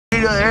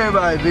video,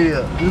 everybody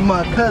video. This is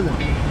my cousin.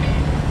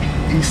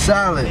 He's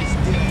solid.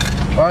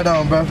 Right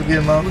on, bro,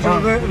 forget my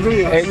phone.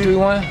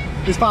 831.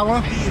 It's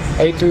 51?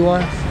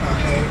 831.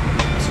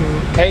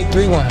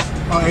 831.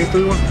 Oh,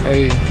 831?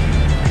 Hey.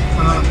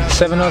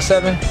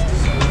 707.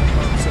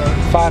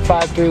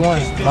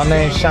 5531. My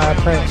name's Shawn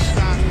Prince.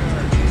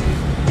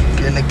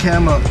 In the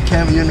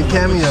you in the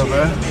cameo,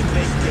 bro.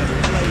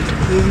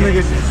 This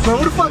nigga, bro,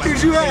 where the fuck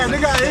is you at?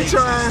 Nigga, I hate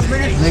your ass,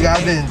 nigga. Nigga,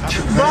 I been.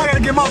 Bro, I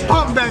gotta get my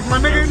pump back. My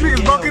niggas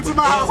broke into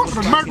my house. I'm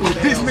gonna murder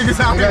these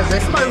niggas out here.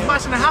 Somebody was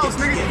watching the house,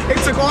 nigga. They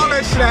took all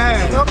that shit I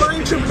had. No, bro,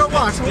 ain't tripping, no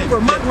watch. I'm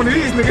gonna murder one of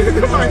these niggas.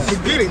 Nobody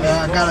forget it.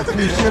 I got a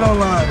few shit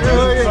online.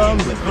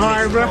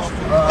 Alright, bro.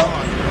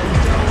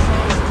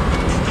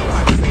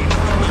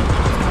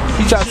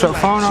 You dropped your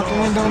phone out the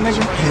window, nigga?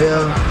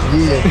 Hell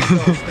yeah.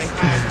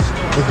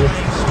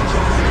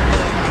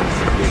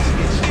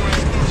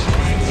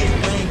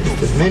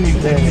 The mini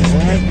thing,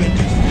 man.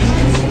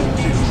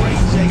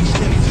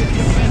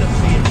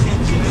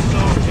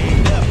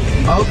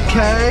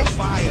 Okay.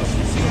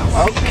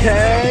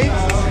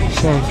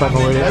 She ain't fucking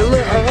with it. Hey,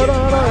 look, hold on.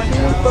 She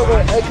ain't fucking with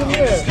it. Hey,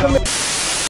 come here.